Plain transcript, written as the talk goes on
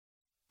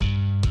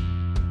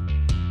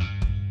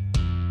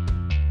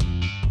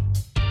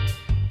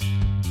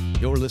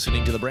You're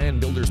listening to the Brand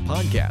Builders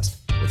Podcast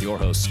with your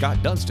hosts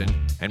Scott Dunston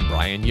and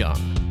Brian Young.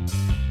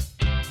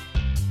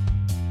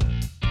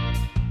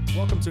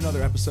 Welcome to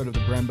another episode of the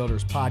Brand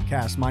Builders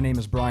Podcast. My name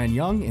is Brian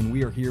Young, and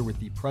we are here with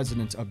the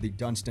president of the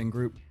Dunston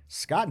Group,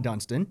 Scott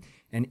Dunston,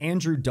 and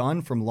Andrew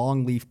Dunn from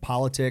Longleaf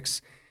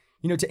Politics.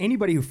 You know, to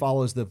anybody who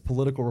follows the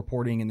political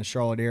reporting in the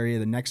Charlotte area,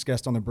 the next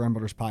guest on the Brand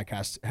Builders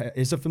Podcast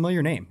is a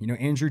familiar name. You know,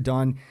 Andrew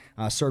Dunn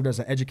served as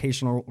an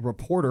educational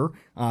reporter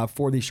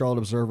for the Charlotte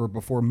Observer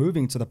before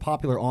moving to the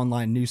popular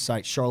online news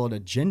site Charlotte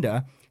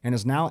Agenda, and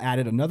has now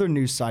added another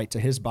news site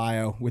to his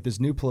bio with his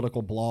new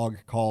political blog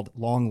called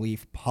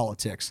Longleaf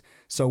Politics.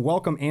 So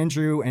welcome,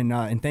 Andrew,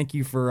 and thank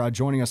you for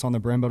joining us on the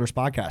Brand Builders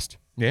Podcast.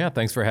 Yeah,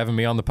 thanks for having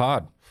me on the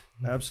pod.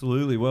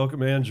 Absolutely.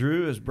 Welcome,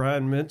 Andrew, as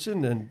Brian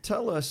mentioned, and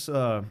tell us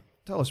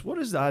what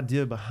is the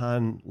idea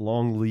behind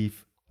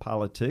Longleaf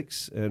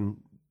Politics, and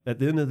at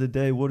the end of the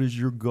day, what is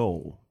your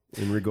goal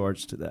in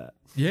regards to that?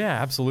 Yeah,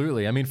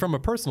 absolutely. I mean, from a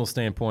personal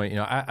standpoint, you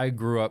know, I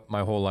grew up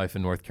my whole life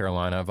in North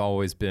Carolina. I've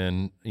always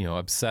been, you know,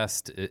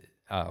 obsessed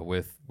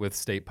with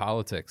state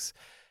politics,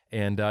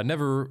 and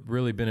never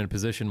really been in a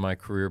position in my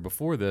career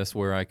before this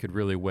where I could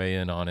really weigh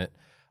in on it.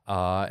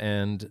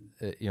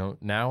 You know,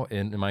 now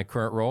in my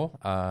current role,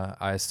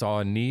 I saw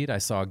a need, I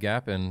saw a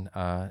gap, and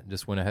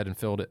just went ahead and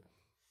filled it.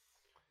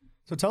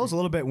 So tell us a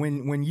little bit,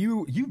 when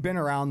you've been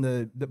around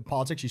the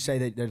politics, you say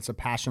that it's a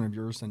passion of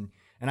yours, and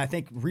I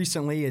think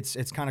recently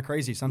it's kind of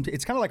crazy. It's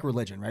kind of like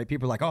religion, right?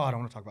 People are like, oh, I don't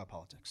want to talk about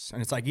politics,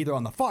 and it's like either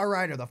on the far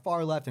right or the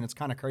far left, and it's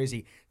kind of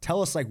crazy.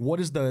 Tell us, like, what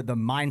is the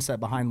mindset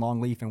behind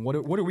Longleaf, and what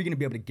are we going to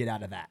be able to get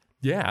out of that?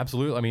 Yeah,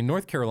 absolutely. I mean,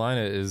 North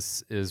Carolina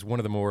is one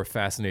of the more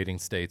fascinating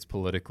states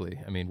politically.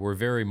 I mean, we're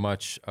very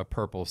much a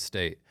purple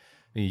state.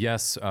 I mean,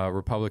 yes,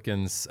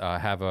 Republicans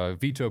have a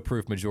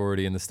veto-proof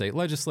majority in the state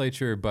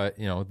legislature, but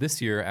you know,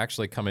 this year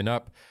actually coming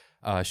up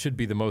should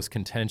be the most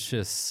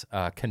contentious,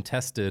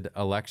 contested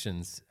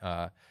elections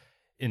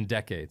in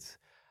decades.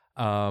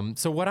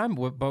 So what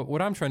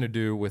I'm trying to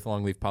do with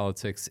Longleaf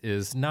Politics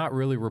is not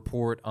really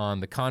report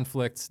on the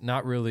conflict,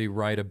 not really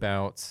write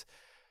about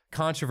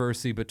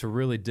controversy, but to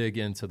really dig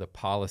into the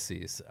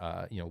policies,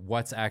 you know,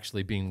 what's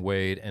actually being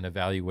weighed and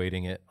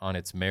evaluating it on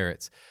its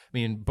merits. I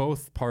mean,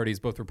 both parties,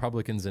 both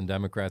Republicans and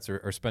Democrats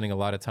are spending a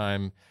lot of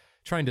time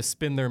trying to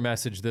spin their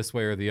message this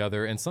way or the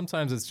other. And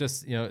sometimes it's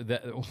just, you know,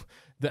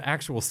 the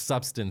actual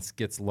substance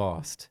gets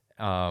lost.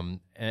 And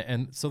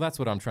so that's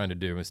what I'm trying to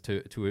do, is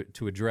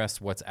to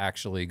address what's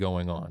actually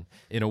going on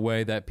in a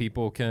way that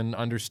people can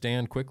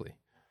understand quickly.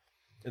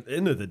 At the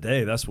end of the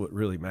day, that's what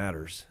really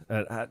matters.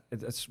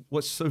 That's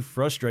what's so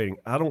frustrating.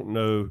 I don't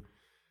know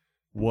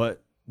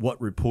what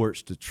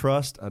reports to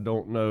trust. I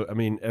don't know. I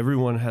mean,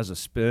 everyone has a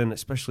spin,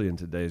 especially in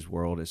today's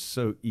world. It's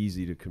so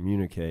easy to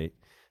communicate.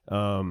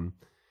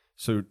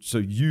 So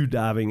you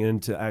diving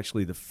into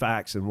actually the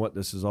facts and what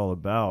this is all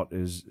about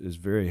is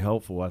very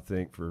helpful, I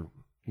think, for,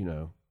 you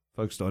know,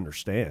 folks to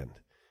understand.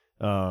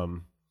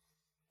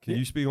 Can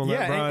you speak on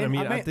that, Brian?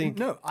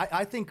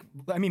 I think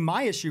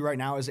my issue right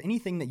now is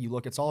anything that you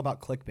look, it's all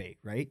about clickbait,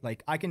 right?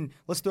 Like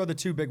let's throw the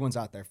two big ones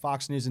out there,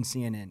 Fox News and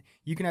CNN.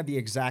 You can have the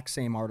exact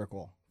same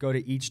article, go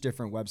to each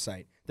different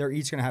website. They're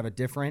each going to have a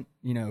different,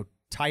 you know,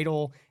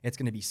 title. It's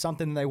going to be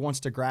something they wants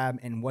to grab,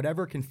 and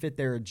whatever can fit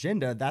their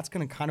agenda, that's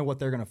going to kind of what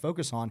they're going to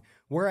focus on.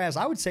 Whereas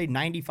I would say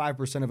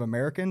 95% of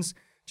Americans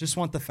just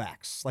want the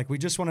facts. Like, we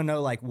just want to know,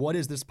 like, what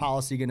is this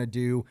policy going to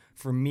do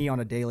for me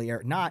on a daily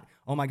air? Not,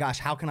 oh my gosh,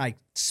 how can I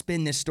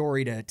spin this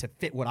story to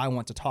fit what I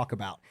want to talk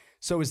about?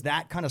 So is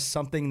that kind of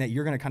something that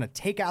you're going to kind of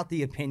take out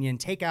the opinion,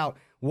 take out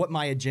what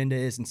my agenda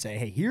is, and say,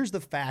 hey, here's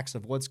the facts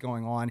of what's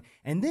going on.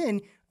 And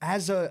then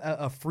as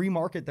a free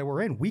market that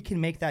we're in, we can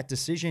make that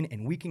decision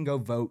and we can go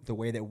vote the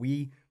way that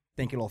we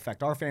think it'll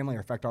affect our family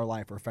or affect our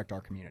life or affect our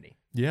community.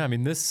 Yeah, I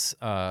mean, this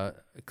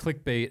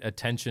clickbait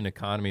attention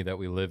economy that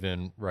we live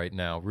in right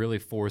now really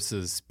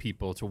forces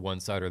people to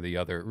one side or the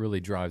other. It really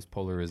drives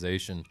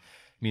polarization.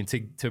 I mean,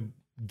 to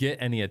get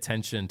any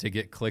attention, to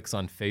get clicks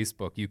on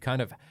Facebook, you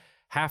kind of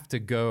have to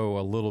go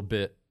a little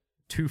bit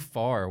too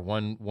far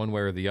one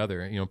way or the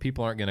other. You know,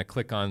 people aren't going to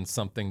click on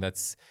something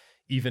that's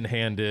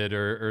even-handed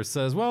or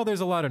says, well,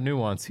 there's a lot of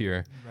nuance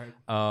here.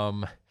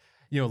 Right.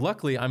 You know,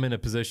 luckily I'm in a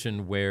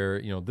position where,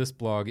 you know, this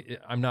blog,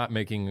 I'm not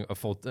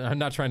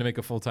trying to make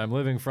a full-time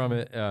living from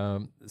it.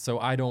 So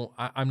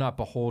I'm not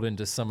beholden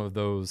to some of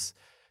those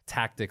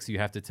tactics you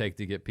have to take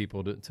to get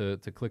people to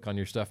click on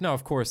your stuff. Now,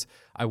 of course,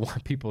 I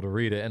want people to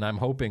read it, and I'm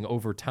hoping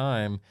over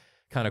time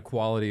kind of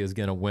quality is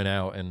going to win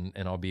out, and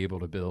I'll be able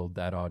to build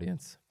that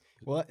audience.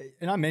 Well,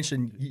 and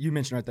you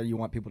mentioned right there you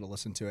want people to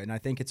listen to it, and I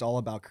think it's all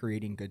about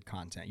creating good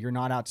content. You're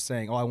not out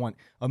saying, oh, I want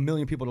 1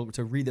 million people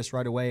to read this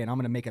right away, and I'm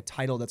going to make a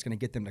title that's going to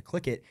get them to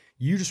click it.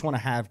 You just want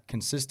to have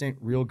consistent,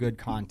 real good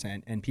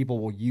content, and people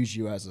will use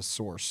you as a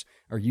source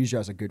or use you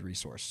as a good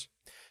resource.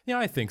 Yeah,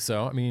 I think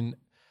so. I mean,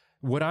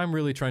 what I'm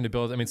really trying to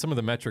build, I mean, some of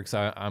the metrics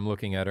I'm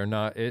looking at are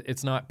not,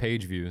 it's not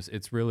page views.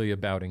 It's really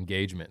about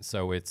engagement.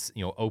 So it's,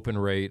 you know, open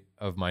rate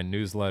of my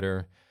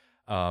newsletter.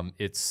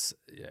 It's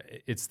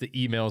the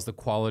emails, the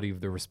quality of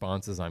the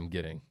responses I'm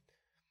getting.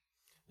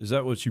 Is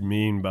that what you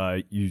mean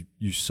by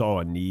you saw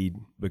a need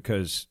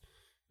because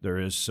there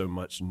is so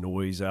much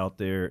noise out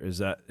there? Is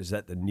that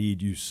the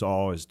need you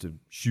saw, is to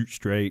shoot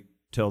straight,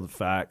 tell the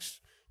facts,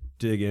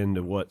 dig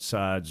into what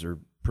sides are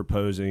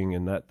proposing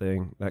and that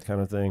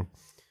kind of thing?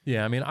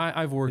 Yeah, I mean,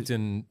 I've worked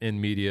in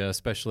media,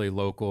 especially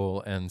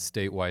local and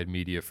statewide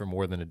media, for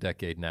more than a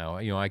decade now.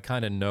 You know, I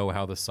kind of know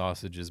how the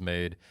sausage is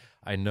made.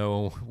 I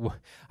know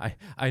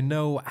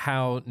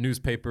how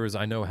newspapers,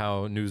 I know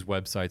how news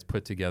websites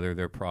put together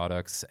their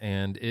products,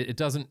 and it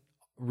doesn't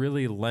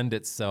really lend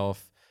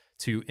itself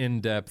to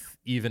in-depth,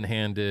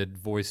 even-handed,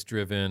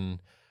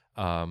 voice-driven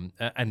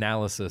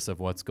analysis of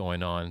what's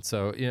going on.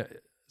 So,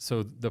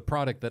 so the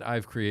product that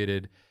I've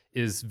created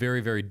is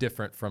very, very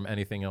different from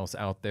anything else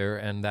out there,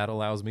 and that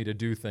allows me to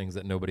do things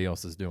that nobody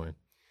else is doing.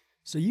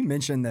 So you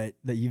mentioned that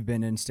you've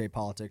been in state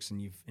politics and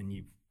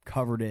you've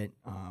covered it.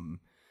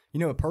 You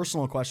know, a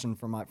personal question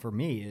for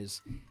me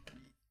is,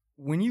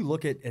 when you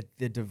look at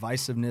the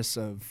divisiveness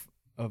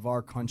of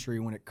our country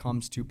when it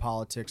comes to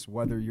politics,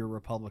 whether you're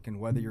Republican,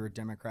 whether you're a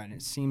Democrat, and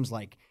it seems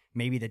like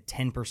maybe the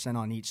 10%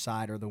 on each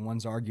side are the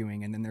ones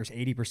arguing, and then there's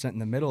 80% in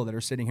the middle that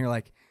are sitting here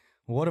like,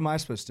 what am I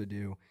supposed to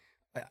do?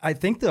 I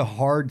think the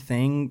hard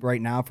thing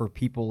right now for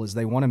people is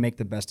they want to make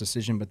the best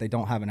decision, but they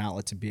don't have an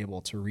outlet to be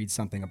able to read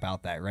something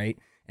about that, right?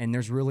 And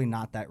there's really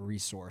not that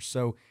resource.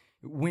 So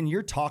when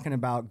you're talking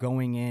about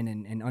going in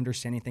and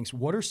understanding things,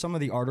 what are some of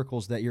the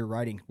articles that you're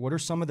writing? What are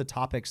some of the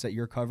topics that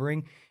you're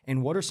covering?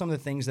 And what are some of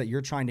the things that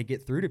you're trying to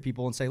get through to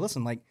people and say,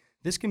 listen, like,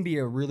 this can be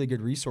a really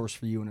good resource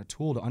for you and a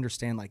tool to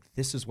understand, like,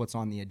 this is what's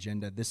on the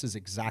agenda. This is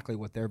exactly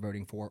what they're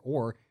voting for,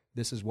 or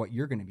this is what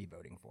you're going to be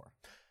voting for.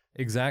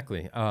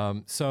 Exactly.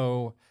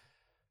 So,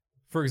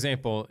 for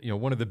example, you know,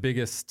 one of the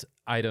biggest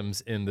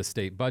items in the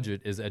state budget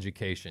is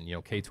education, you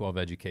know, K-12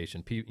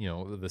 education. You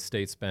know, the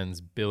state spends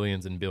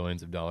billions and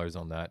billions of dollars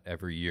on that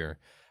every year.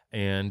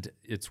 And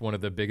it's one of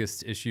the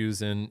biggest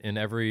issues in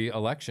every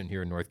election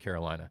here in North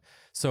Carolina.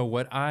 So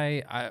what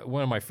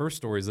one of my first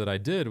stories that I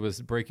did was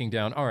breaking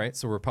down, all right,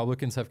 so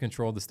Republicans have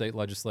controlled the state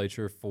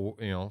legislature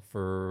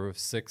for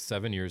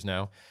 6-7 years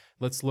now.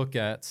 Let's look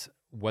at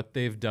what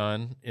they've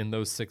done in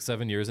those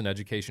 6-7 years in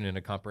education in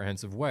a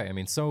comprehensive way. I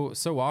mean, so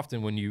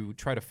often when you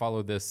try to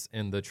follow this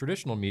in the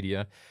traditional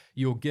media,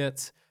 you'll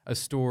get a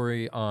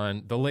story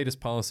on the latest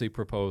policy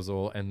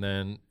proposal and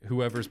then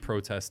whoever's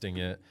protesting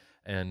it,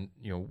 and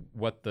you know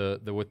what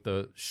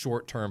the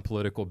short-term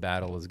political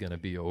battle is going to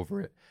be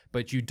over it.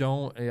 But you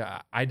don't.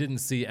 I didn't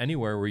see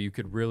anywhere where you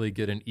could really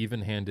get an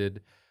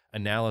even-handed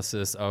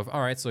analysis of,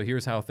 all right, so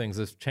here's how things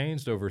have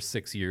changed over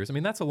 6 years. I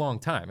mean, that's a long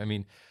time. I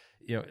mean,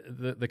 you know,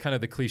 the kind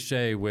of the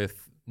cliche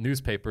with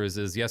newspapers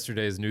is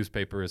yesterday's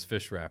newspaper is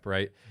fish wrap,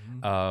 right?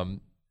 Mm-hmm.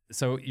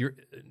 So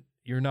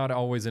you're not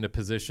always in a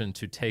position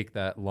to take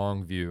that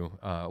long view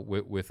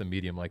with a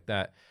medium like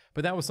that.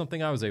 But that was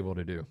something I was able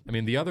to do. I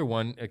mean, the other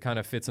one, it kind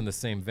of fits in the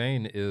same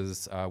vein,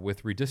 is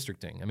with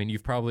redistricting. I mean,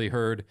 you've probably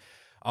heard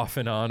off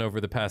and on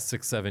over the past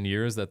 6-7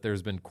 years that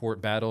there's been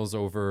court battles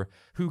over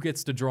who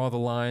gets to draw the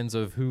lines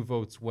of who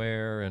votes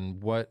where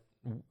and what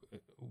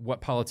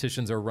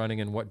politicians are running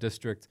in what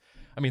district.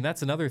 I mean,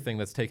 that's another thing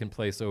that's taken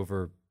place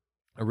over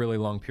a really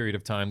long period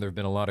of time. There have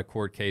been a lot of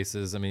court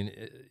cases. I mean,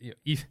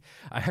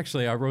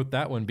 I wrote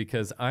that one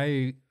because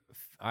I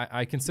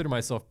consider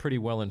myself pretty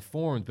well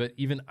informed, but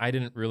even I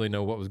didn't really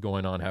know what was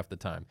going on half the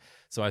time.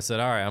 So I said,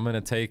 all right, I'm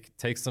going to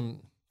take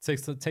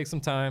some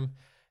time,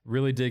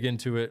 really dig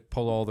into it,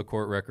 pull all the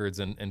court records,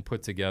 and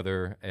put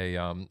together a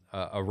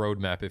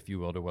roadmap, if you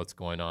will, to what's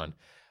going on.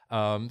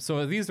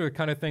 So these are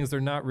kind of things, they're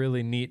not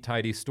really neat,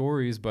 tidy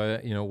stories,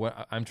 but you know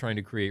what, I'm trying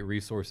to create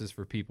resources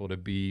for people to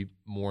be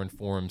more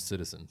informed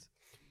citizens.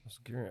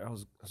 I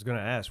was going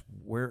to ask,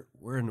 where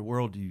in the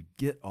world do you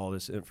get all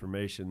this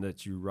information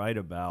that you write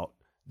about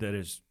that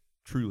is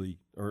truly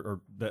or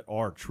that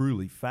are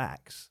truly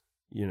facts,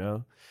 you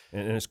know,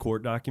 and it's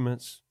court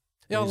documents?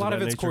 Yeah, a lot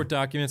of it's court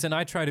documents, and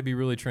I try to be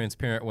really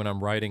transparent when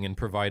I'm writing and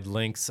provide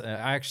links.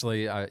 I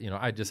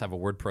just have a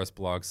WordPress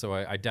blog, so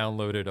I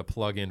downloaded a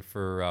plugin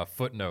for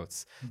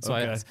footnotes. So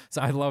okay.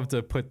 I love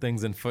to put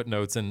things in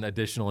footnotes and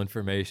additional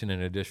information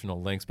and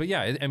additional links. But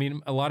yeah, I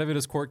mean, a lot of it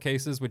is court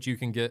cases, which you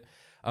can get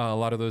a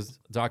lot of those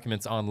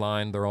documents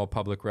online. They're all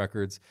public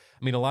records.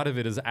 I mean, a lot of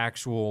it is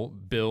actual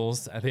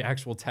bills, the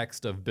actual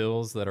text of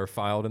bills that are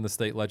filed in the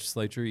state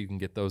legislature. You can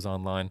get those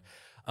online,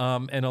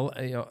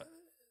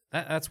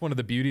 That's one of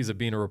the beauties of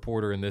being a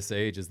reporter in this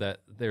age, is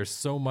that there's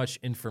so much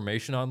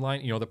information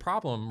online. You know, the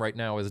problem right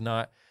now is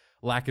not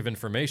lack of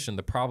information.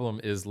 The problem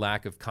is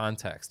lack of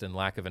context and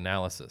lack of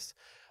analysis.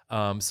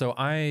 So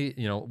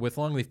with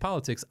Longleaf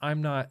Politics,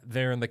 I'm not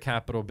there in the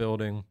Capitol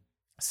building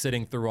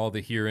sitting through all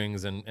the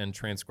hearings and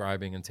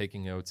transcribing and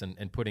taking notes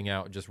and putting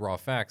out just raw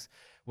facts.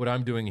 What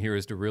I'm doing here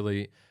is to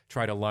really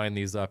try to line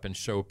these up and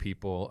show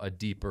people a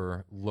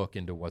deeper look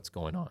into what's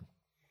going on.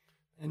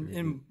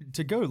 And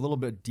to go a little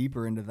bit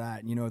deeper into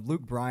that, you know,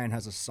 Luke Bryan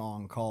has a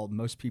song called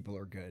 "Most People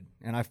Are Good,"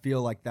 and I feel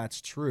like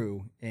that's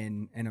true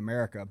in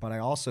America. But I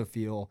also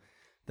feel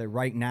that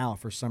right now,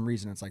 for some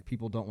reason, it's like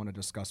people don't want to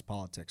discuss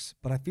politics.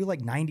 But I feel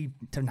like 90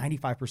 to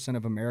 95%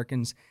 of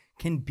Americans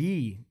can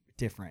be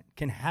different,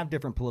 can have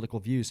different political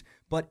views,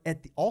 but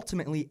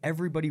ultimately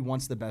everybody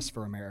wants the best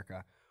for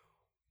America.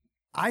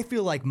 I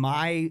feel like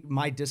my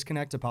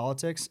disconnect to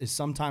politics is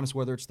sometimes,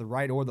 whether it's the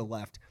right or the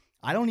left,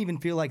 I don't even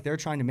feel like they're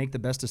trying to make the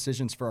best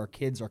decisions for our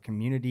kids, our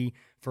community,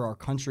 for our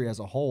country as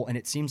a whole. And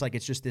it seems like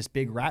it's just this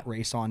big rat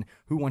race on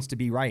who wants to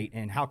be right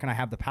and how can I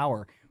have the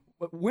power.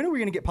 When are we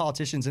going to get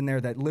politicians in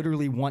there that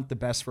literally want the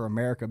best for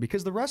America?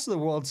 Because the rest of the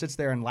world sits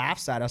there and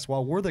laughs at us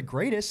while we're the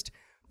greatest,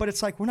 but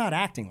it's like we're not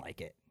acting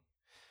like it.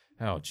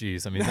 Oh,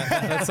 geez. I mean,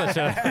 that's such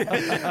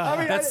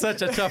a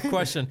such a tough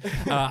question.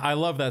 I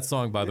love that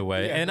song, by the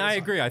way. Yeah, and I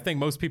agree. I think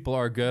most people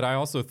are good. I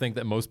also think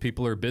that most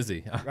people are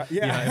busy.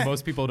 And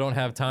most people don't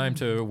have time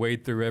to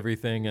wade through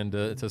everything and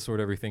to sort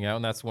everything out.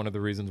 And that's one of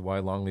the reasons why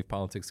longleaf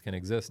politics can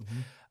exist.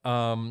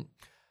 Mm-hmm.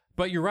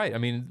 But you're right. I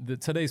mean,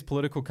 today's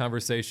political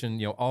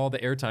conversation, all the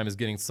airtime is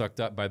getting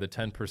sucked up by the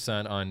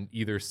 10% on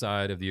either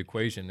side of the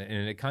equation.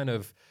 And it kind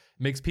of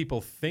makes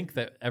people think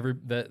that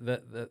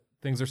that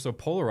things are so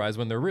polarized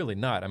when they're really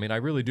not. I mean, I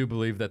really do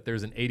believe that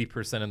there's an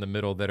 80% in the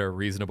middle that are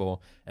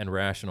reasonable and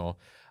rational.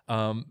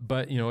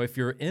 But if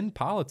you're in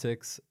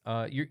politics,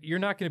 you're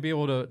not going to be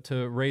able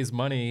to raise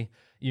money.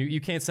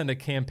 You can't send a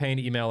campaign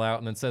email out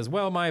and then says,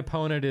 well, my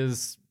opponent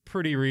is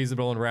pretty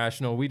reasonable and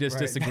rational. We just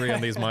disagree on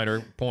these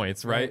minor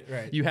points, right?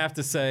 You have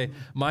to say,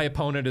 my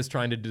opponent is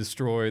trying to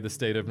destroy the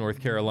state of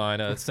North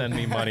Carolina. Send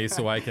me money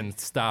so I can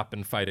stop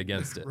and fight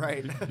against it.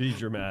 Right. Be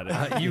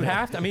dramatic. You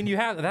have to. I mean,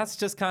 that's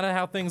just kind of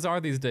how things are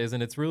these days,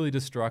 and it's really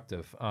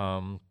destructive.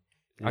 I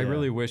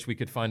really wish we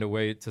could find a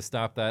way to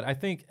stop that. I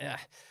think,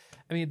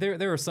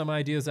 there are some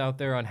ideas out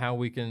there on how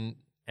we can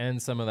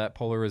end some of that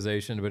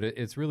polarization, but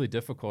it's really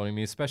difficult. I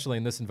mean, especially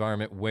in this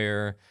environment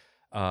where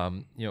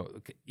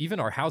even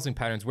our housing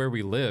patterns where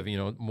we live,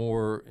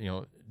 more,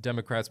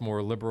 Democrats,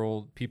 more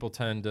liberal people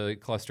tend to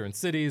cluster in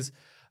cities,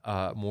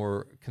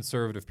 more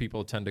conservative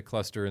people tend to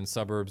cluster in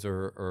suburbs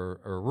or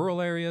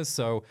rural areas.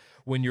 So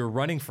when you're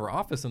running for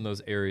office in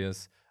those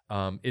areas,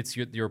 it's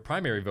your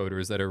primary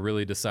voters that are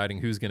really deciding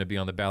who's going to be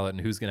on the ballot and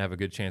who's going to have a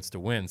good chance to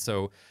win.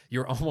 So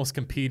you're almost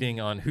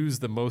competing on who's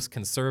the most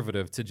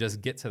conservative to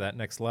just get to that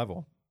next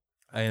level.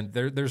 And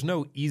there's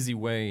no easy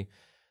way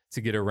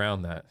to get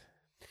around that.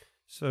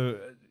 So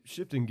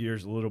shifting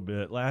gears a little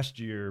bit, last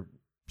year,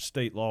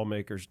 state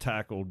lawmakers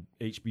tackled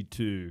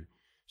HB2,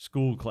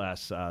 school class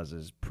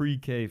sizes,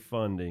 pre-K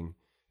funding,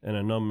 and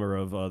a number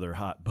of other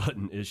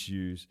hot-button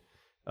issues.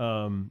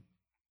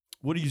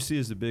 What do you see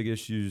as the big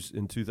issues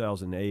in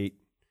 2008?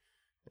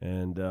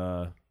 And,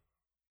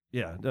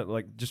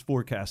 just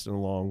forecasting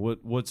along,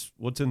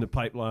 what's in the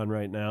pipeline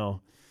right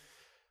now?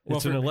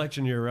 It's an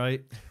election year,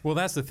 right? Well,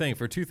 that's the thing.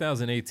 For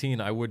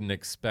 2018, I wouldn't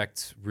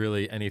expect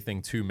really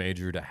anything too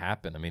major to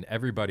happen. I mean,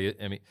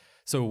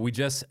 so we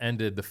just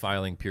ended the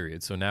filing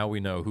period. So now we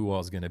know who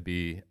all is going to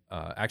be.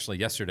 Actually,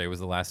 yesterday was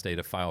the last day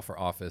to file for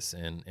office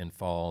in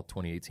fall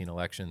 2018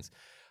 elections.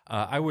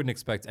 I wouldn't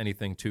expect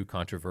anything too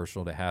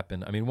controversial to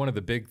happen. I mean, one of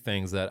the big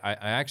things that I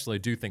actually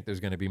do think there's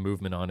going to be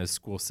movement on is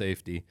school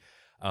safety.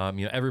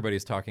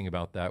 Everybody's talking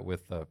about that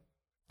with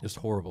just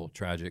horrible,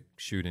 tragic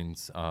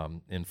shootings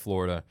in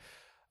Florida.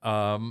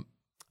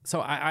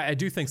 So I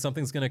do think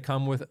something's going to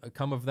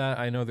come of that.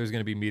 I know there's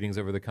going to be meetings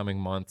over the coming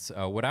months.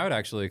 What I would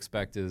actually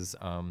expect is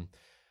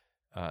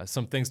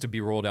some things to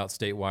be rolled out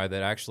statewide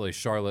that actually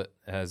Charlotte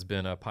has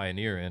been a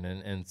pioneer in,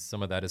 and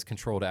some of that is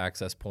controlled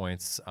access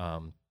points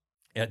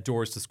at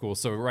doors to school.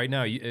 So right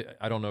now,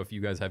 I don't know if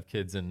you guys have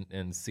kids in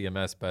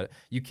CMS, but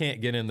you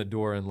can't get in the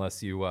door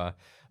unless you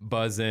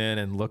buzz in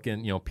and look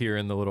in, peer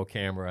in the little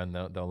camera, and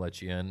they'll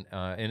let you in.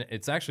 And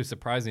it's actually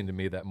surprising to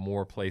me that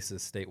more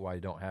places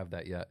statewide don't have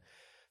that yet.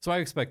 So I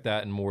expect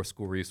that, and more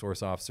school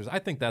resource officers. I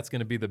think that's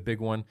going to be the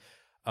big one.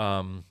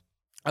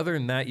 Other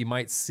than that, you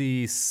might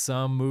see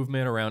some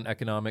movement around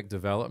economic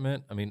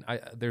development. I mean,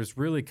 there's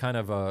really kind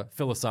of a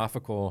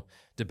philosophical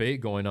debate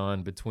going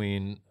on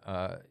between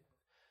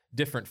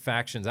different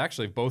factions,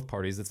 actually both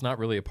parties. It's not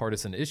really a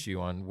partisan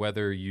issue on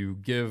whether you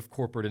give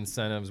corporate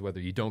incentives, whether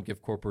you don't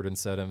give corporate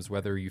incentives,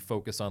 whether you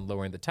focus on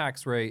lowering the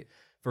tax rate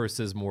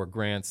versus more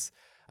grants.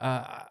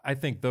 I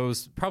think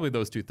probably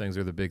those two things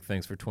are the big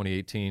things for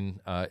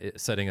 2018,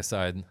 setting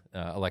aside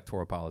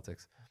electoral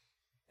politics.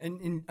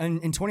 And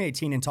in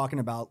 2018, and talking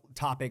about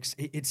topics,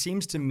 it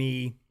seems to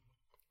me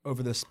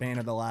over the span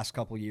of the last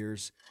couple of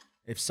years,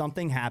 if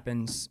something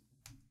happens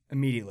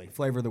immediately,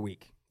 flavor of the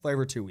week,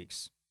 flavor 2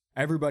 weeks.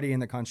 Everybody in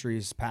the country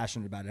is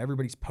passionate about it.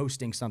 Everybody's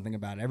posting something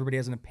about it. Everybody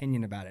has an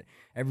opinion about it.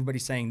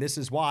 Everybody's saying this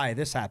is why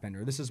this happened,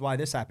 or this is why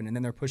this happened, and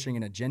then they're pushing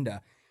an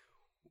agenda.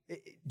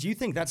 Do you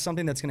think that's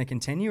something that's going to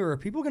continue, or are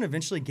people going to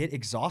eventually get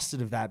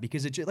exhausted of that?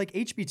 Because it's like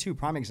HB2,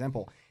 prime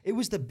example, it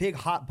was the big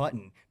hot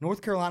button.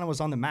 North Carolina was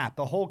on the map,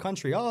 the whole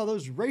country. Oh,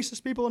 those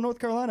racist people in North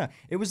Carolina.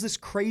 It was this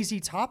crazy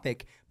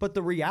topic, but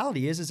the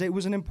reality is it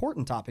was an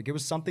important topic. It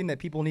was something that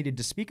people needed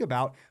to speak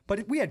about.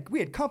 But we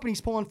had companies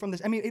pulling from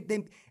this. I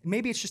mean,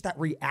 maybe it's just that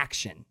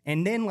reaction,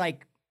 and then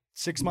like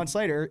 6 months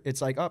later,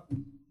 it's like, oh,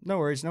 no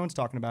worries, no one's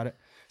talking about it.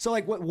 So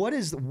like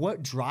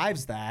what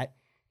drives that?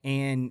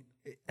 And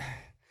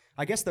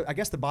I guess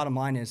the bottom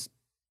line is,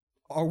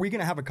 are we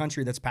going to have a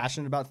country that's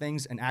passionate about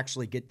things and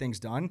actually get things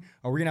done?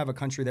 Or are we going to have a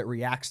country that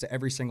reacts to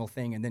every single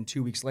thing and then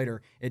 2 weeks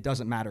later it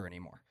doesn't matter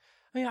anymore?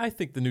 I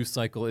think the news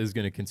cycle is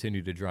going to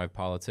continue to drive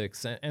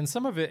politics, and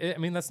some of it, I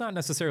mean, that's not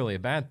necessarily a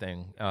bad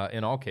thing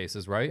in all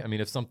cases, right? I mean,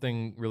 if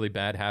something really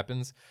bad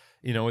happens,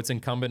 it's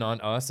incumbent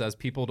on us as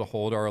people to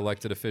hold our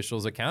elected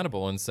officials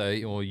accountable and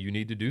say, well, you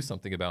need to do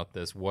something about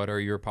this. What are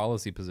your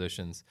policy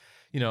positions?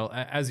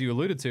 As you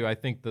alluded to, I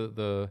think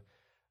the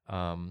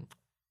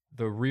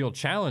real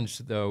challenge,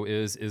 though,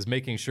 is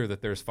making sure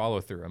that there's follow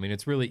through. I mean,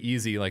 it's really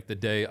easy, like the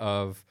day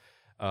of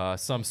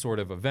some sort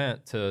of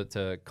event,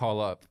 to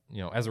call up,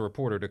 as a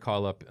reporter, to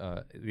call up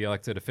the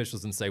elected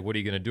officials and say, what are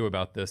you going to do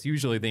about this?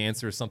 Usually the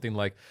answer is something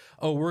like,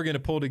 oh, we're going to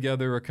pull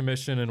together a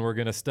commission and we're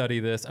going to study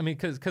this. I mean,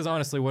 because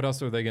honestly, what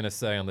else are they going to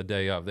say on the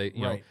day of?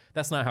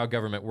 That's not how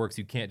government works.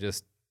 You can't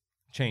just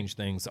change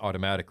things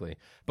automatically.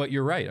 But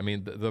you're right. I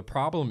mean, the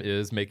problem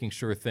is making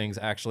sure things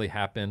actually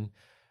happen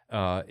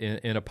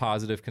in a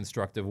positive,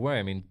 constructive way.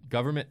 I mean,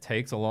 government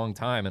takes a long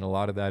time, and a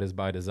lot of that is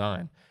by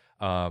design.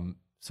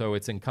 So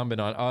it's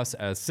incumbent on us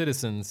as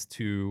citizens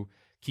to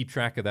keep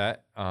track of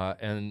that,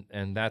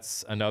 and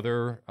that's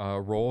another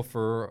role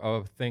for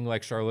a thing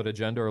like Charlotte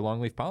Agenda or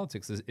Longleaf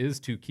Politics is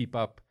to keep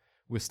up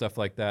with stuff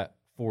like that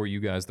for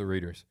you guys, the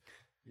readers.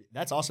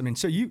 That's awesome. And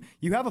so you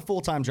have a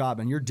full-time job,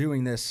 and you're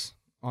doing this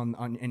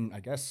and I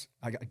guess,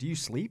 do you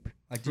sleep?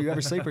 Like, do you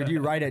ever sleep, or do you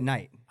write at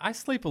night? I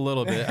sleep a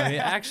little bit. I mean,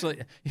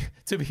 actually,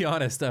 to be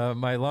honest,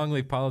 my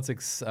Longleaf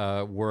Politics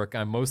work,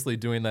 I'm mostly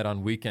doing that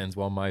on weekends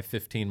while my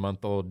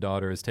 15-month-old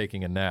daughter is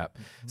taking a nap.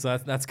 So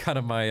that's kind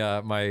of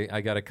my I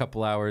got a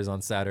couple hours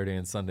on Saturday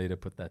and Sunday to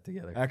put that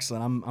together.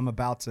 Excellent. I'm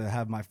about to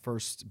have my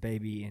first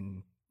baby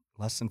in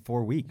less than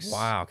 4 weeks.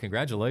 Wow,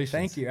 congratulations.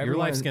 Thank you. Your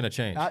life's going to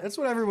change. That's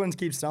what everyone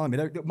keeps telling me.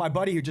 My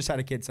buddy who just had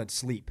a kid said,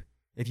 sleep.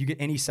 If you get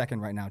any second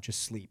right now,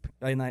 just sleep.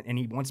 And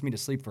he wants me to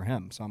sleep for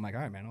him. So I'm like,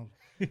 all right, man, I'll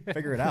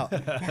figure it out.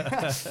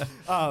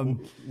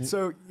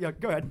 So, yeah,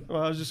 go ahead.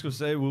 Well, I was just going to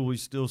say, will we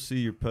still see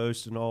your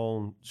post and all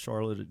on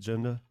Charlotte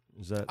Agenda?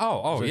 Is that?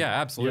 Yeah,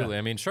 absolutely. Yeah.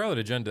 I mean, Charlotte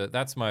Agenda,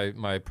 that's my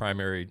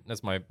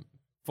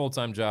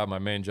full-time job, my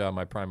main job,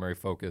 my primary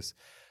focus.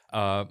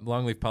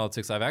 Longleaf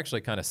Politics, I've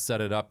actually kind of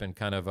set it up in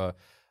kind of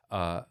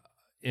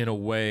in a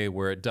way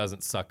where it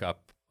doesn't suck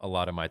up a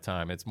lot of my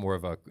time. It's more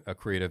of a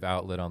creative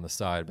outlet on the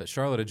side. But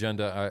Charlotte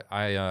Agenda,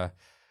 I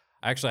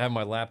actually have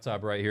my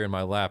laptop right here in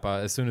my lap.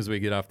 As soon as we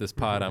get off this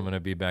pod, I'm going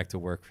to be back to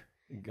work.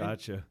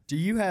 Gotcha. Do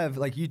you have,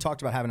 like, you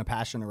talked about having a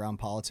passion around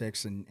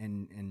politics,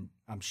 and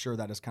I'm sure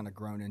that has kind of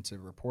grown into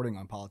reporting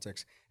on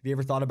politics. Have you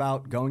ever thought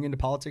about going into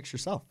politics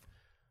yourself?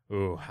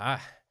 Ooh,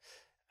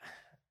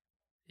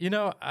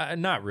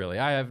 not really.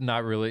 I have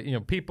not really.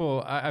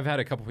 I've had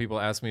a couple people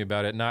ask me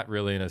about it, not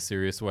really in a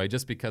serious way,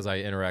 just because I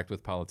interact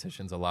with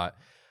politicians a lot.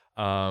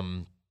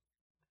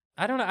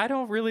 I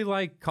don't really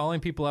like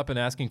calling people up and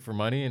asking for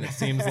money, and it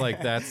seems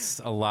like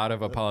that's a lot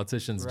of a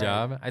politician's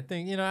job. I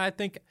think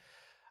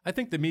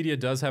the media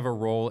does have a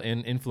role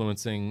in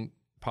influencing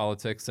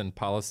politics and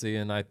policy,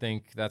 and I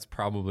think that's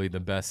probably the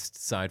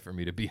best side for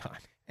me to be on.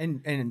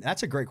 And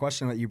that's a great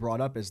question that you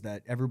brought up, is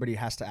that everybody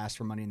has to ask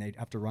for money and they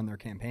have to run their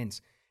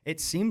campaigns.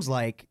 It seems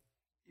like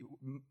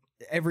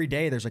every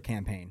day there's a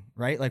campaign,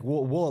 right? Like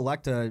we'll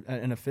elect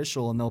an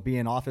official and they'll be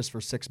in office for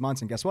 6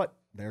 months, and guess what?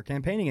 They're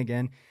campaigning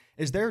again.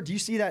 Do you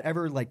see that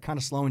ever like kind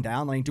of slowing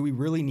down? Like, do we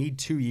really need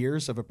 2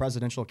 years of a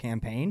presidential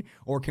campaign,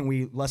 or can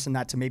we lessen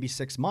that to maybe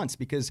 6 months?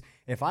 Because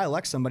if I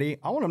elect somebody,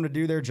 I want them to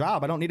do their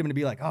job. I don't need them to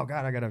be like, oh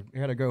God, I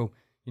gotta go,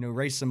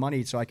 raise some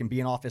money so I can be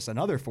in office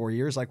another 4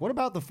 years. Like, what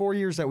about the 4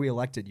 years that we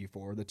elected you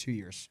for, the 2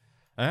 years?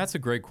 That's a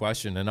great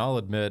question, and I'll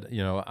admit,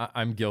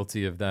 I'm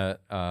guilty of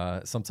that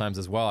sometimes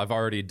as well. I've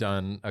already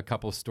done a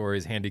couple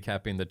stories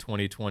handicapping the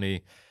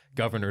 2020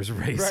 governor's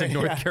race in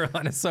North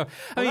Carolina. So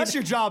I mean, that's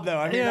your job,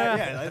 though.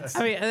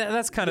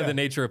 That's kind of the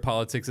nature of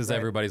politics. Is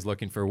everybody's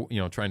looking for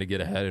trying to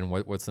get ahead and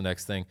what's the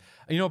next thing.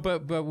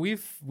 But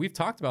we've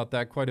talked about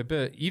that quite a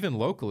bit, even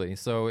locally.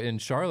 So in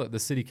Charlotte, the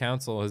city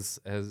council has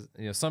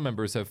some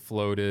members have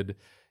floated,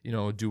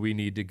 do we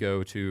need to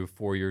go to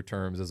 4-year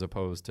terms as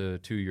opposed to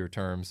 2-year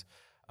terms?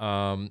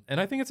 And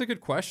I think it's a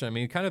good question. I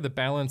mean, kind of the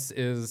balance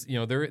is,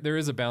 there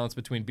is a balance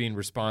between being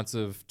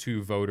responsive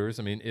to voters.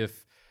 I mean,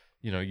 if,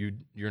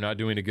 you're not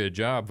doing a good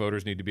job,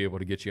 voters need to be able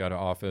to get you out of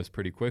office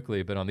pretty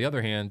quickly. But on the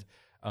other hand,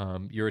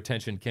 your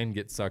attention can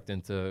get sucked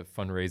into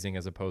fundraising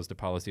as opposed to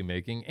policy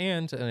making.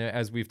 And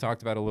as we've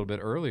talked about a little bit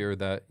earlier,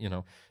 that,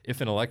 if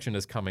an election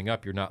is coming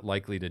up, you're not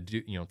likely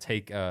to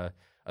take a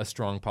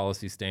strong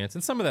policy stance.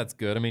 And some of that's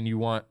good. I mean, you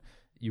want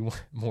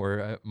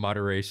more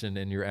moderation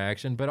in your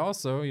action, but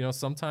also,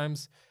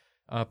 sometimes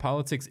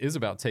politics is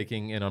about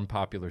taking an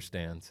unpopular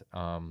stand,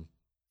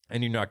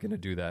 and you're not going to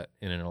do that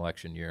in an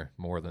election year,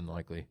 more than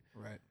likely.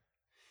 Right.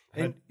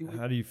 And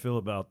how do you feel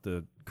about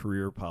the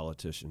career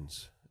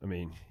politicians? I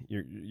mean,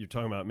 you're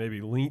talking about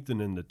maybe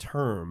lengthening the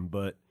term,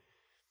 but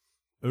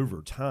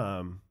over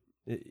time,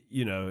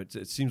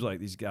 it seems like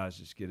these guys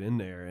just get in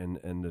there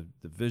and the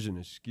vision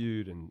is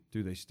skewed. And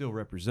do they still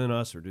represent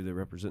us, or do they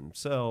represent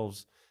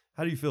themselves?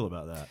 How do you feel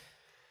about that?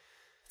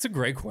 It's a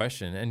great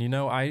question. And,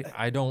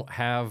 I don't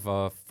have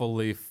a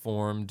fully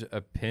formed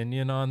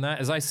opinion on that,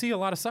 as I see a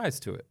lot of sides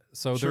to it.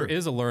 So Sure. there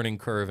is a learning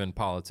curve in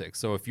politics.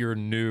 So if you're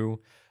new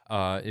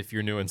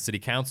in city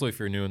council, if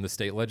you're new in the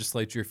state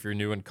legislature, if you're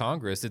new in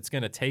Congress, it's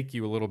going to take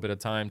you a little bit of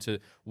time to,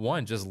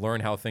 one, just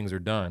learn how things are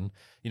done,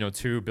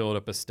 two, build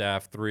up a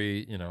staff,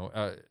 three,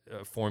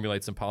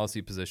 formulate some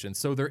policy positions.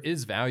 So there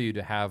is value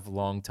to have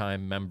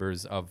longtime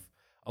members of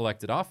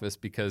elected office,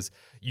 because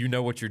you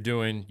know what you're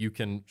doing, you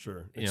can,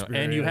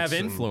 and you have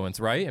influence,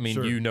 right? I mean,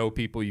 Sure.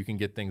 people, you can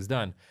get things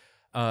done.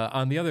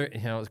 On the other,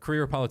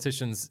 career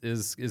politicians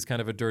is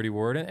kind of a dirty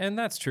word, and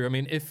that's true. I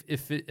mean,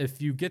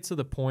 if you get to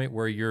the point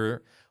where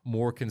you're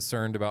more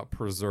concerned about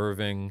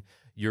preserving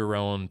your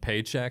own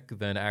paycheck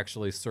than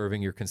actually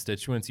serving your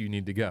constituents, you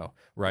need to go,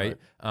 right?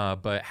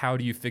 But how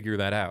do you figure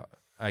that out?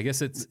 I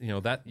guess it's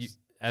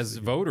as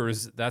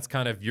voters, that's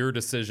kind of your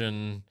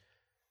decision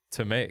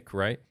to make,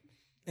 right?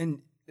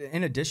 And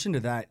in addition to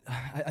that,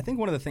 I think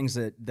one of the things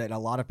that a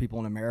lot of people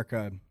in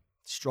America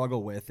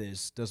struggle with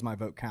is, does my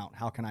vote count?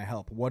 How can I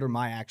help? What are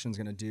my actions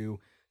going to do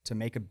to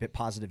make a bit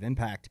positive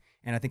impact?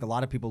 And I think a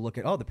lot of people look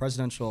at, the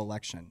presidential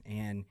election,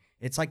 and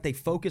it's like they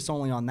focus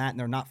only on that, and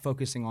they're not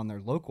focusing on their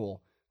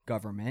local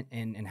government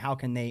and how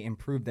can they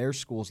improve their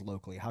schools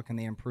locally? How can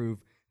they improve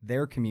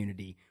their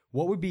community?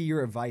 What would be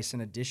your advice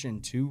in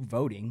addition to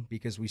voting,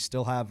 because we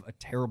still have a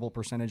terrible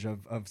percentage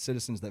of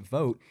citizens that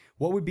vote?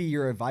 What would be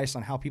your advice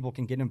on how people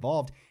can get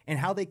involved and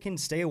how they can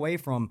stay away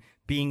from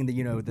being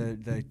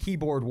the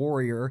keyboard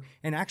warrior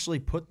and actually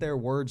put their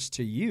words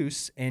to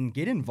use and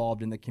get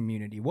involved in the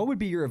community? What would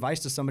be your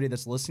advice to somebody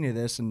that's listening to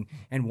this and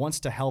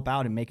wants to help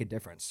out and make a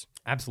difference?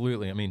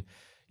 Absolutely. I mean,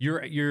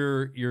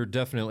 you're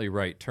definitely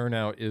right.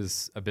 Turnout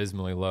is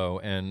abysmally low,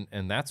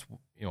 and that's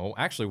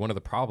actually one of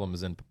the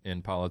problems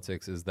in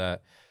politics is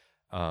that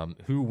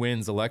who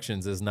wins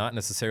elections is not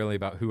necessarily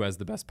about who has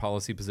the best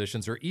policy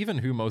positions or even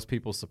who most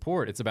people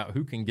support. It's about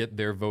who can get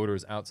their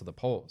voters out to the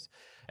polls,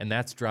 and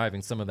that's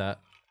driving some of that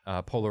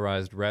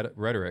polarized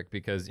rhetoric,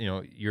 because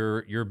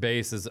your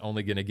base is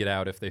only going to get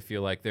out if they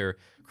feel like they're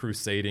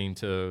crusading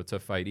to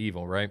fight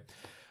evil, right?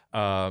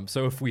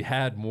 So if we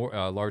had more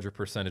larger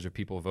percentage of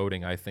people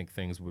voting, I think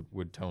things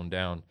would tone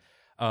down.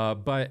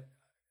 But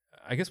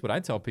I guess what I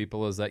tell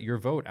people is that your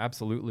vote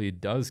absolutely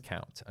does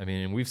count. I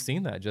mean, and we've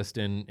seen that just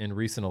in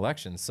recent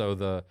elections. So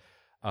the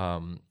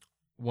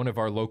one of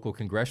our local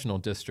congressional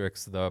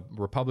districts, the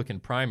Republican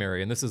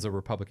primary, and this is a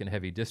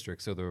Republican-heavy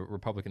district, so the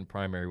Republican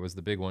primary was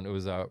the big one. It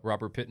was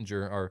Robert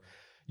Pittenger, our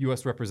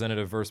U.S.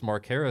 representative, versus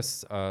Mark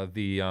Harris.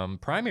 The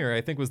primary,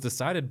 I think, was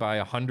decided by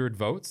 100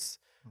 votes.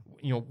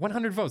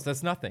 100 votes,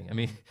 that's nothing. I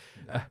mean,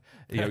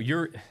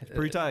 you're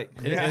pretty tight.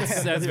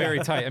 That's very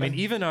tight. I mean,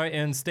 even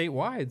in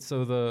statewide,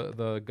 so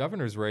the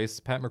governor's race,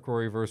 Pat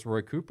McCrory versus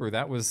Roy Cooper,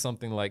 that was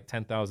something like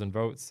 10,000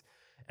 votes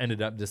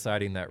ended up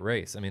deciding that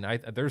race. I mean,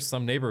 there's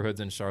some neighborhoods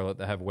in Charlotte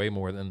that have way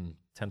more than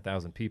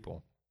 10,000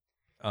 people.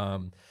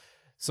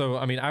 So,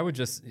 I mean, I would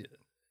just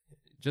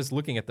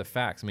looking at the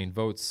facts, I mean,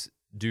 votes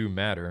do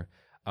matter.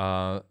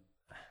 But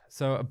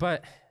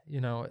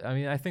I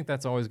mean, I think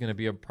that's always going to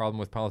be a problem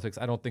with politics.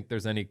 I don't think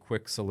there's any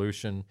quick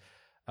solution.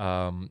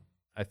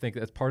 I think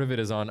that part of it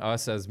is on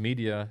us as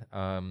media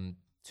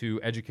to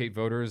educate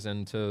voters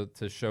and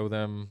to show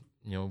them,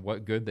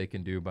 what good they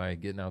can do by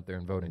getting out there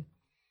and voting.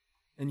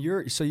 And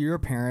you're a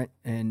parent,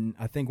 and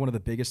I think one of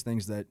the biggest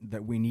things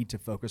that we need to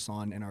focus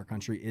on in our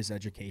country is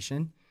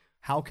education.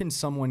 How can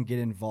someone get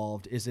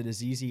involved? Is it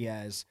as easy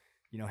as,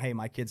 hey,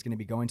 my kid's going to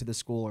be going to the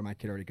school, or my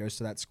kid already goes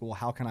to that school?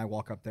 How can I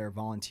walk up there,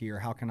 volunteer?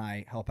 How can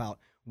I help out?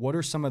 What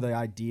are some of the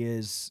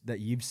ideas that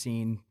you've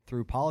seen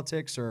through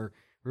politics or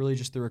really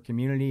just through a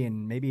community,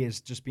 and maybe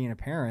as just being a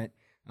parent,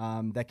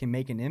 that can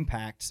make an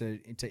impact to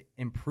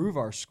improve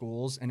our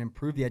schools and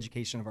improve the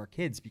education of our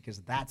kids? Because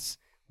that's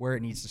where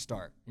it needs to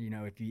start.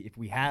 If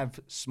we have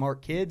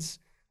smart kids,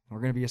 we're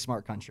going to be a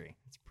smart country.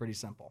 It's pretty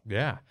simple.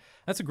 Yeah,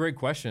 that's a great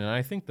question. And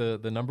I think the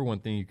number one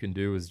thing you can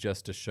do is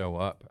just to show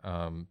up.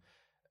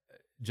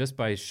 Just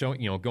by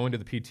showing, going to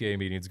the PTA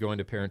meetings, going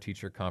to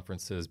parent-teacher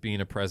conferences,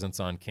 being a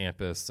presence on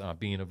campus,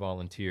 being a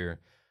volunteer,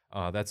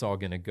 that's all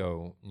going to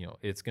go,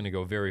 it's going to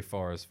go very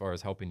far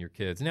as helping your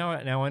kids. Now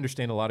I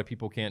understand a lot of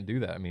people can't do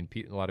that. I mean,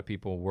 a lot of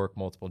people work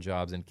multiple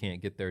jobs and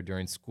can't get there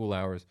during school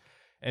hours.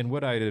 And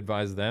what I'd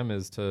advise them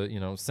is to,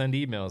 send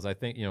emails. I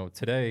think,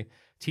 today,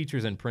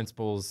 teachers and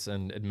principals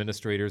and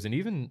administrators and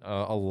even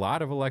a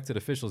lot of elected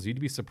officials,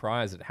 you'd be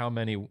surprised at how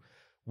many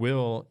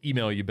will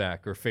email you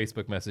back or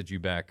Facebook message you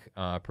back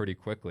pretty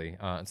quickly.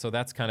 So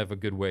that's kind of a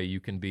good way you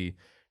can be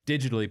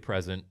digitally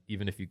present,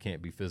 even if you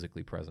can't be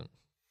physically present.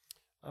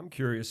 I'm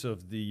curious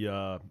of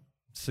the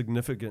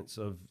significance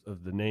of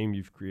the name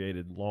you've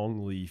created,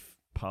 Longleaf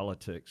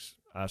Politics.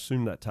 I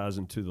assume that ties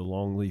into the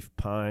longleaf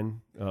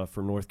pine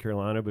for North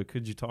Carolina, but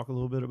could you talk a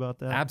little bit about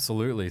that?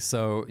 Absolutely.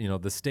 So,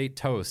 the state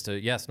toast,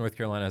 yes, North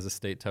Carolina has a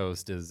state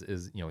toast, is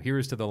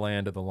here's to the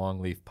land of the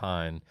longleaf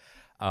pine.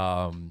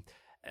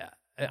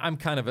 I'm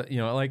kind of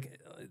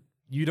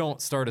you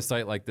don't start a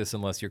site like this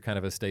unless you're kind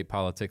of a state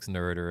politics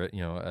nerd or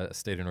a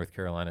state of North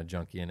Carolina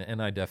junkie,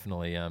 and I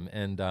definitely am.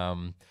 And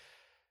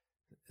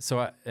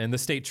and the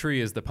state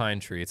tree is the pine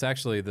tree. It's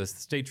actually, the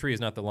state tree is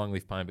not the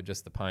longleaf pine, but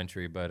just the pine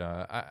tree. But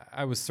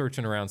I was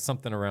searching around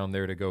something around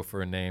there to go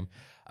for a name.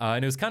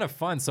 And it was kind of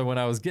fun. So when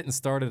I was getting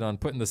started on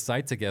putting the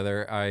site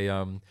together, I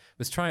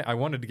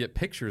wanted to get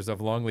pictures of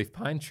longleaf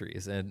pine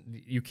trees, and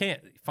you can't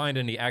find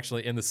any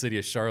actually in the city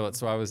of Charlotte.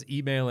 So I was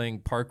emailing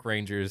park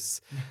rangers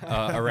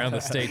around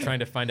the state trying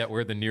to find out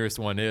where the nearest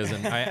one is.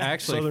 And I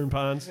actually Southern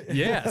Pines.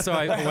 Yeah. So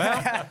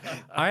I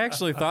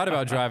actually thought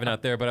about driving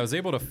out there, but I was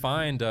able to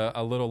find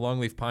a little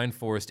longleaf pine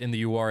forest in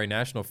the Uwharrie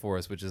National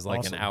Forest, which is like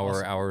Awesome, an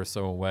hour or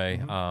so away.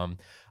 Mm-hmm.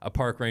 A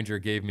park ranger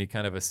gave me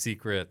kind of a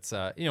secret,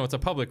 it's a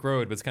public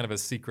road, but it's kind of a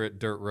secret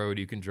dirt road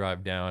you can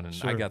drive down. And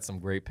I got some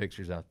great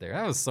pictures out there.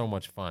 That was so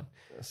much fun.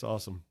 That's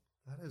awesome.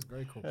 That is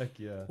very cool. Heck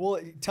yeah.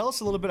 Well, tell us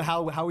a little bit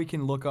how we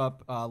can look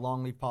up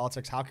Longleaf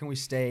Politics. How can we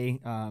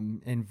stay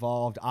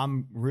involved?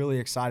 I'm really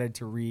excited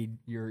to read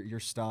your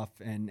stuff,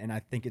 and I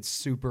think it's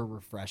super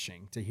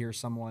refreshing to hear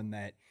someone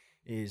that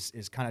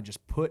is kind of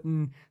just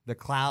putting the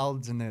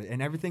clouds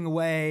and everything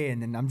away,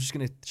 and then I'm just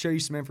going to show you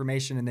some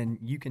information, and then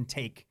you can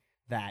take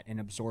that and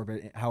absorb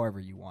it however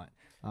you want.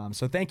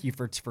 So thank you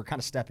for kind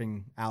of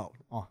stepping out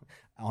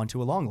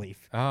onto a longleaf.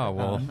 Oh,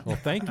 well,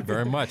 thank you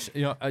very much.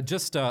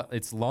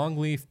 It's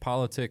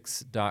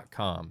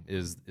longleafpolitics.com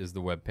is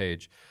the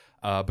webpage.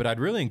 But I'd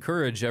really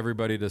encourage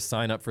everybody to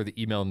sign up for the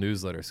email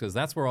newsletters, because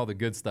that's where all the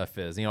good stuff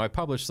is. I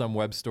publish some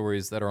web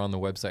stories that are on the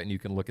website, and you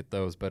can look at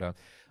those. But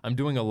I'm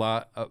doing a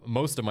lot.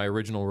 Most of my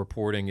original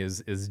reporting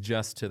is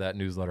just to that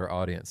newsletter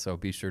audience. So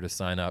be sure to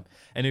sign up.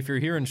 And if you're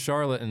here in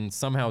Charlotte and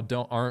somehow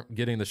aren't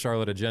getting the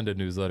Charlotte Agenda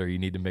newsletter, you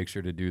need to make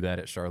sure to do that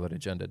at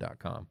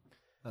charlotteagenda.com.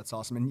 That's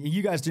awesome. And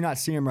you guys do not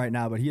see him right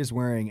now, but he is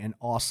wearing an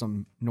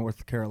awesome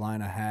North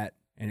Carolina hat,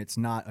 and it's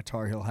not a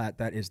Tar Heel hat.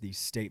 That is the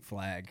state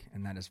flag,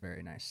 and that is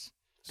very nice.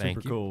 Super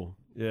cool.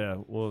 Yeah.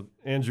 Well,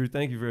 Andrew,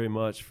 thank you very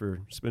much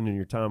for spending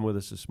your time with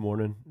us this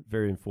morning.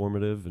 Very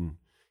informative, and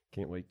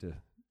can't wait to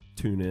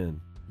tune in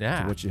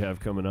to what you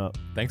have coming up.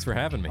 Thanks for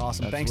having me.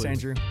 Awesome. Absolutely. Thanks,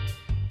 Andrew.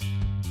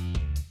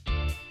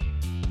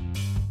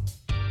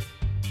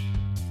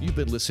 You've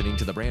been listening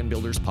to the Brand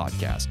Builders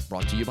Podcast,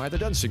 brought to you by the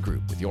Dunston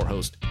Group with your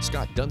host,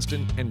 Scott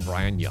Dunston and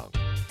Brian Young.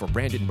 For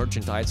branded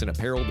merchandise and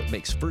apparel that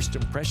makes first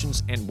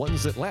impressions and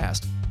ones that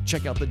last,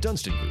 check out the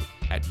Dunston Group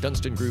at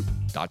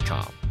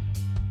dunstongroup.com.